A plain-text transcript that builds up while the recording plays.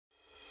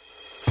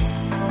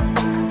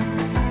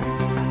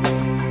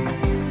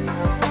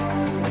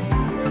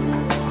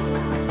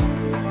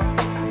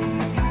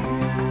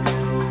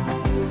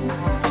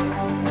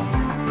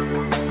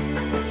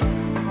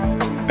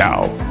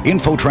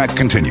InfoTrack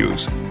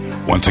continues.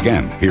 Once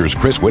again, here's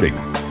Chris Whitting.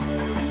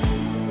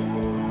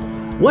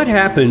 What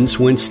happens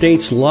when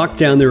states lock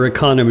down their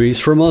economies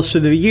for most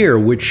of the year,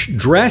 which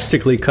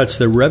drastically cuts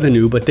their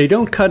revenue, but they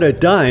don't cut a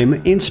dime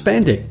in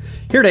spending?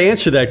 Here to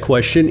answer that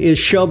question is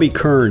Shelby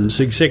Kearns,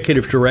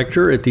 Executive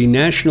Director at the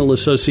National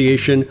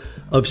Association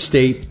of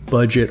State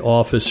Budget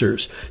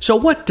Officers. So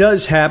what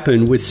does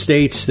happen with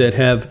states that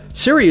have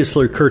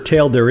seriously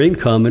curtailed their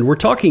income? And we're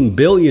talking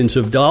billions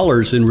of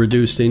dollars in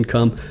reduced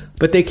income,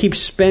 but they keep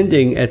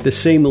spending at the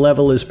same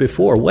level as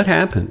before. What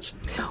happens?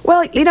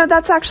 Well,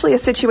 that's actually a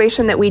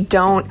situation that we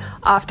don't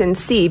often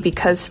see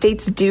because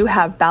states do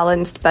have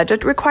balanced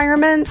budget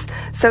requirements.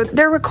 So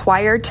they're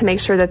required to make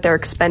sure that their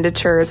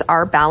expenditures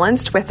are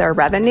balanced with their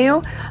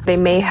revenue. They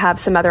may have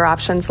some other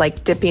options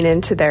like dipping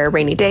into their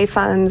rainy day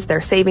funds,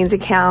 their savings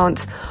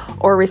accounts,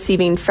 or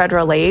receiving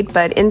federal aid.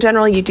 But in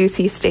general, you do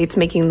see states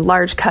making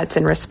large cuts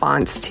in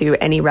response to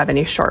any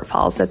revenue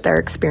shortfalls that they're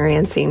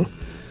experiencing.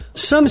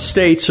 Some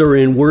states are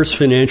in worse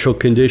financial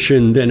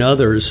condition than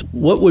others.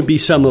 What would be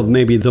some of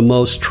maybe the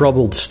most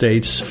troubled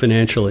states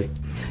financially?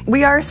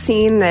 We are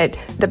seeing that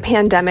the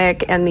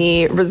pandemic and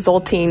the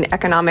resulting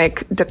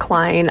economic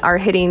decline are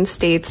hitting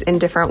states in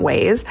different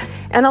ways.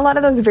 And a lot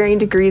of those varying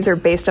degrees are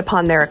based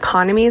upon their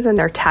economies and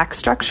their tax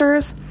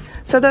structures.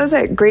 So those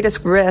at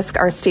greatest risk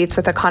are states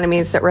with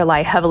economies that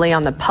rely heavily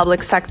on the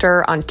public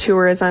sector, on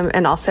tourism,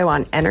 and also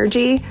on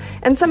energy.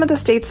 And some of the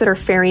states that are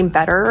faring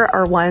better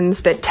are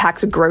ones that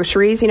tax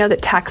groceries,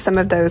 that tax some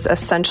of those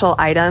essential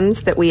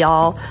items that we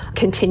all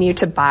continue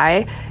to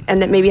buy,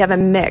 and that maybe have a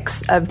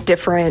mix of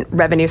different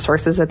revenue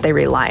sources that they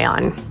rely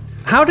on.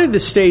 How did the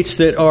states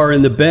that are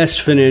in the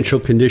best financial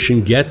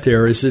condition get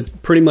there? Is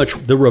it pretty much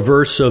the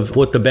reverse of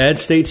what the bad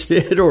states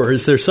did, or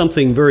is there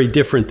something very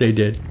different they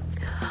did?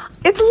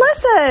 It's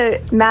less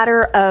a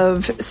matter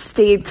of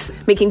states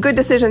making good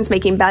decisions,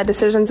 making bad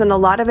decisions, and a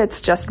lot of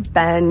it's just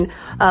been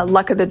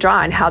luck of the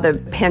draw and how the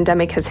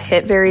pandemic has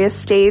hit various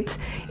states.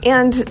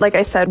 And like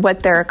I said,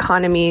 what their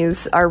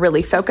economies are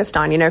really focused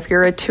on. If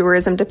you're a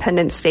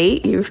tourism-dependent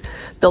state, you've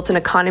built an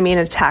economy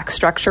and a tax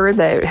structure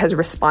that has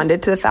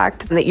responded to the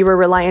fact that you were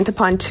reliant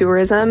upon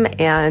tourism,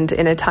 and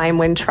in a time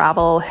when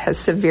travel has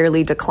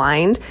severely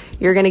declined,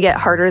 you're going to get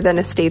harder than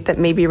a state that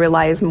maybe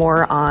relies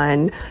more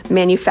on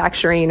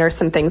manufacturing or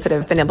some things that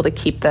have been able to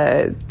keep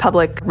the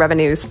public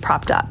revenues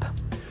propped up.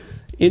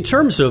 In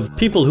terms of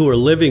people who are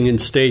living in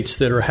states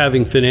that are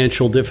having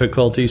financial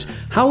difficulties,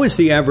 how is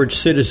the average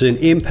citizen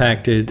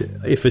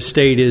impacted if a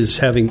state is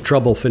having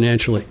trouble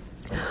financially?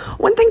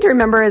 One thing to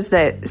remember is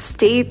that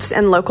states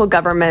and local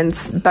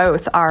governments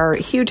both are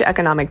huge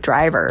economic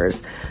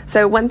drivers.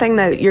 So one thing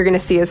that you're going to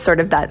see is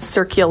sort of that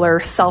circular,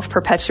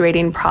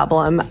 self-perpetuating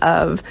problem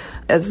of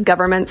as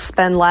governments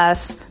spend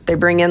less, they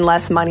bring in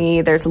less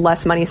money, there's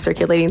less money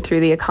circulating through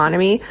the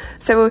economy.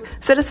 So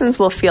citizens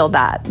will feel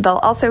that. They'll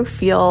also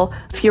feel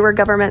fewer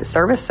government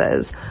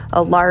services.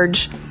 A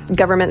large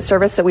government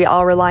service that we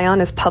all rely on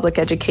is public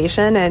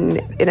education.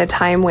 And in a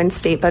time when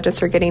state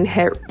budgets are getting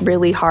hit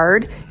really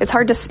hard, it's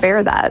hard to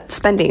spare that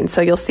spending.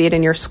 So you'll see it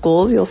in your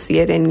schools, you'll see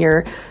it in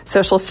your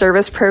social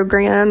service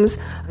programs,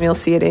 you'll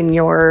see it in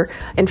your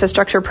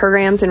infrastructure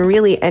programs, and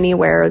really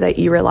anywhere that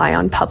you rely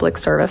on public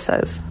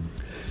services.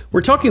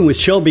 We're talking with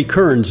Shelby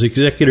Kearns,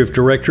 Executive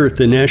Director at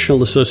the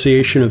National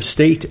Association of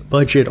State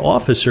Budget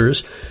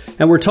Officers,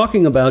 and we're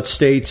talking about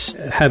states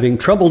having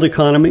troubled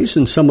economies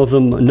and some of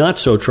them not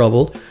so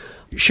troubled.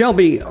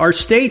 Shelby, are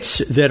states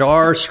that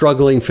are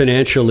struggling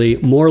financially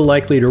more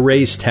likely to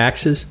raise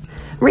taxes?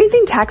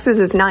 Raising taxes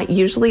is not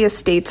usually a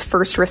state's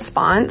first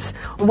response.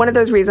 One of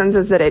those reasons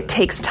is that it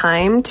takes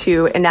time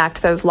to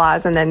enact those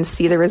laws and then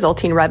see the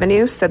resulting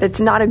revenue. So it's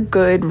not a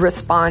good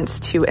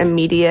response to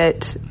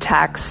immediate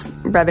tax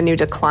revenue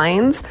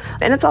declines.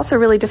 And it's also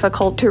really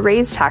difficult to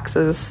raise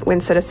taxes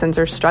when citizens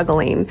are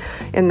struggling.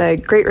 In the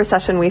Great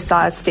Recession, we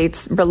saw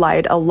states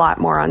relied a lot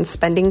more on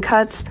spending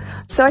cuts.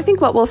 So I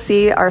think what we'll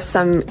see are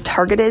some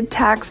targeted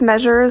tax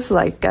measures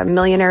like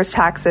millionaires'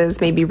 taxes,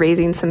 maybe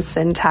raising some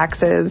sin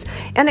taxes,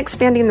 and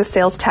expanding the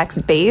sales tax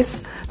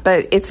base,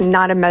 but it's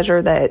not a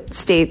measure that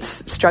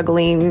states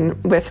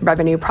struggling with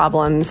revenue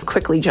problems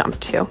quickly jump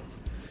to.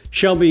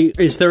 Shelby,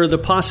 is there the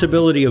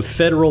possibility of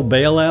federal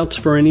bailouts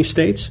for any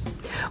states?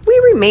 We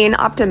remain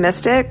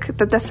optimistic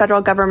that the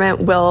federal government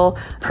will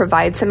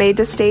provide some aid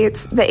to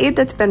states. The aid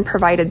that's been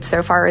provided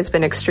so far has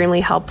been extremely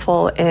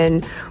helpful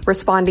in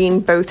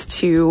responding both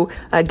to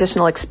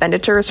additional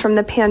expenditures from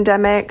the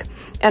pandemic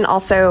and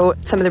also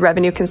some of the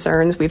revenue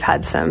concerns. We've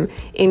had some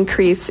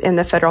increase in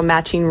the federal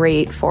matching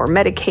rate for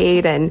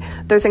Medicaid, and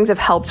those things have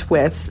helped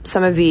with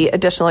some of the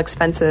additional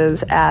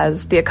expenses.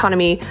 As the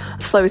economy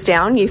slows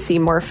down, you see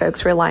more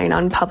folks relying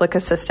on public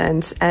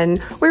assistance,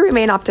 and we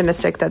remain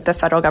optimistic that the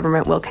federal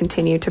government will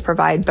continue to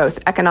provide both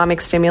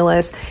economic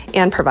stimulus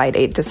and provide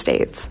aid to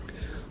states.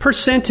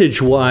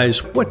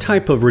 Percentage-wise, what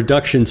type of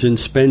reductions in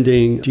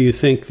spending do you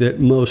think that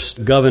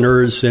most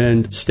governors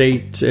and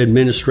state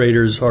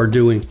administrators are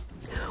doing?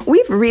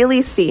 We've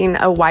really seen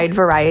a wide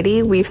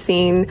variety. We've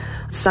seen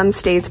some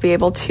states be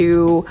able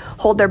to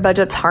hold their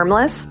budgets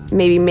harmless,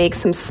 maybe make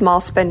some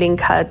small spending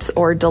cuts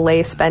or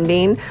delay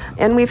spending.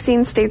 And we've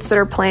seen states that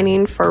are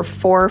planning for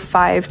 4,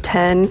 5,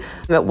 10.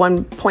 At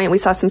one point, we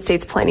saw some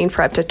states planning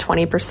for up to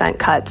 20%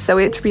 cuts. So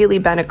it's really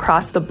been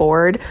across the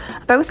board.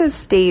 Both as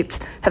states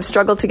have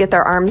struggled to get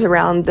their arms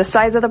around the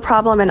size of the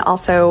problem and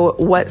also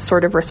what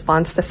sort of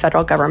response the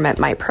federal government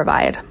might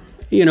provide.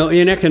 You know,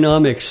 in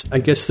economics, I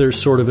guess there's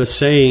sort of a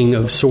saying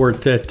of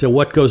sort that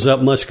what goes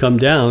up must come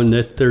down,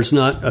 that there's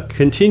not a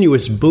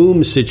continuous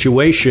boom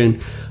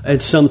situation,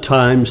 and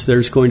sometimes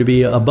there's going to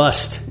be a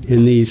bust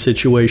in the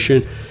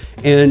situation.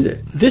 And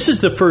this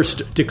is the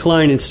first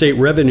decline in state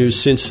revenues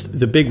since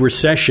the big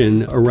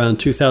recession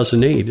around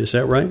 2008. Is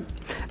that right?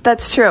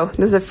 That's true.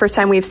 This is the first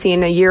time we've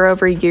seen a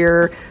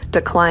year-over-year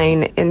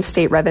decline in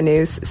state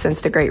revenues since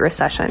the Great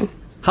Recession.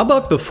 How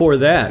about before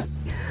that?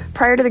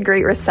 Prior to the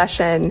Great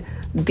Recession,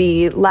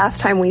 the last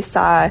time we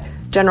saw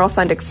general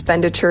fund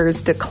expenditures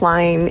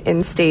decline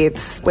in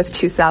states was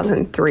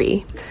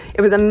 2003. It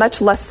was a much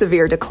less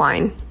severe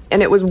decline,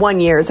 and it was 1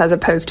 year as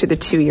opposed to the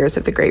 2 years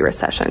of the Great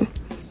Recession.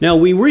 Now,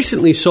 we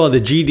recently saw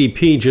the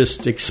GDP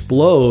just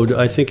explode.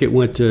 I think it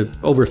went to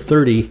over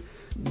 30.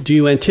 Do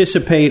you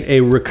anticipate a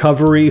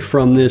recovery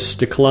from this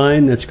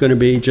decline that's going to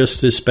be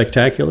just as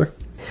spectacular?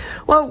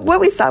 Well,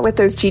 what we saw with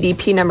those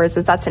GDP numbers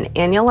is that's an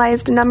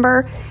annualized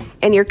number,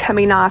 and you're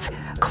coming off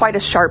quite a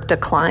sharp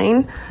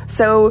decline.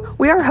 So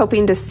we are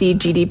hoping to see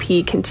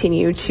GDP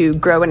continue to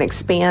grow and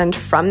expand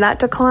from that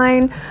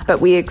decline, but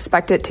we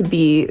expect it to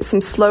be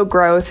some slow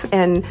growth,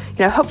 and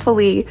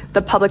hopefully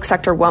the public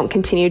sector won't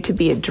continue to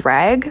be a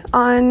drag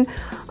on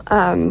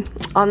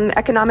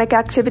economic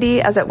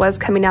activity as it was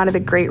coming out of the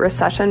Great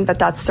Recession, but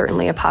that's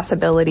certainly a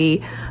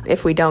possibility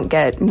if we don't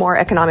get more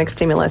economic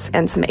stimulus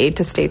and some aid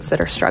to states that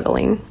are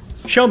struggling.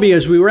 Shelby,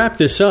 as we wrap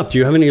this up, do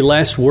you have any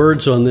last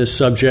words on this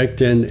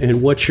subject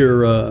and what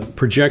your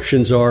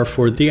projections are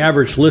for the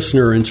average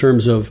listener in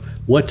terms of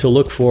what to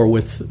look for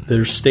with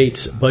their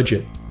state's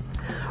budget?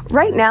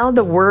 Right now,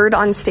 the word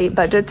on state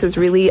budgets is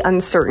really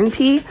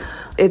uncertainty.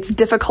 It's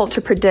difficult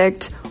to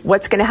predict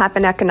what's going to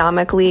happen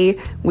economically.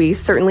 We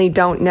certainly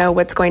don't know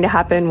what's going to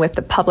happen with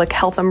the public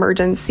health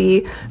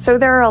emergency. So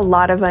there are a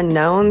lot of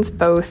unknowns,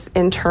 both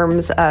in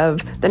terms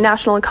of the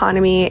national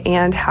economy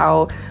and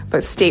how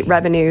both state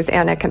revenues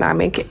and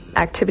economic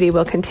activity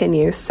will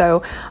continue.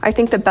 So I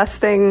think the best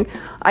thing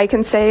I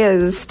can say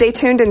is stay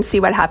tuned and see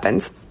what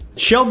happens.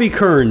 Shelby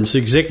Kearns,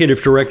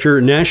 Executive Director,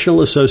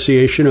 National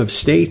Association of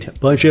State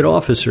Budget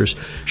Officers.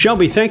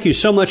 Shelby, thank you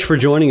so much for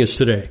joining us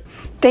today.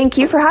 Thank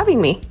you for having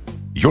me.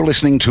 You're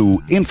listening to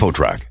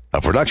InfoTrack,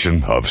 a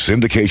production of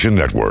Syndication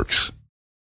Networks.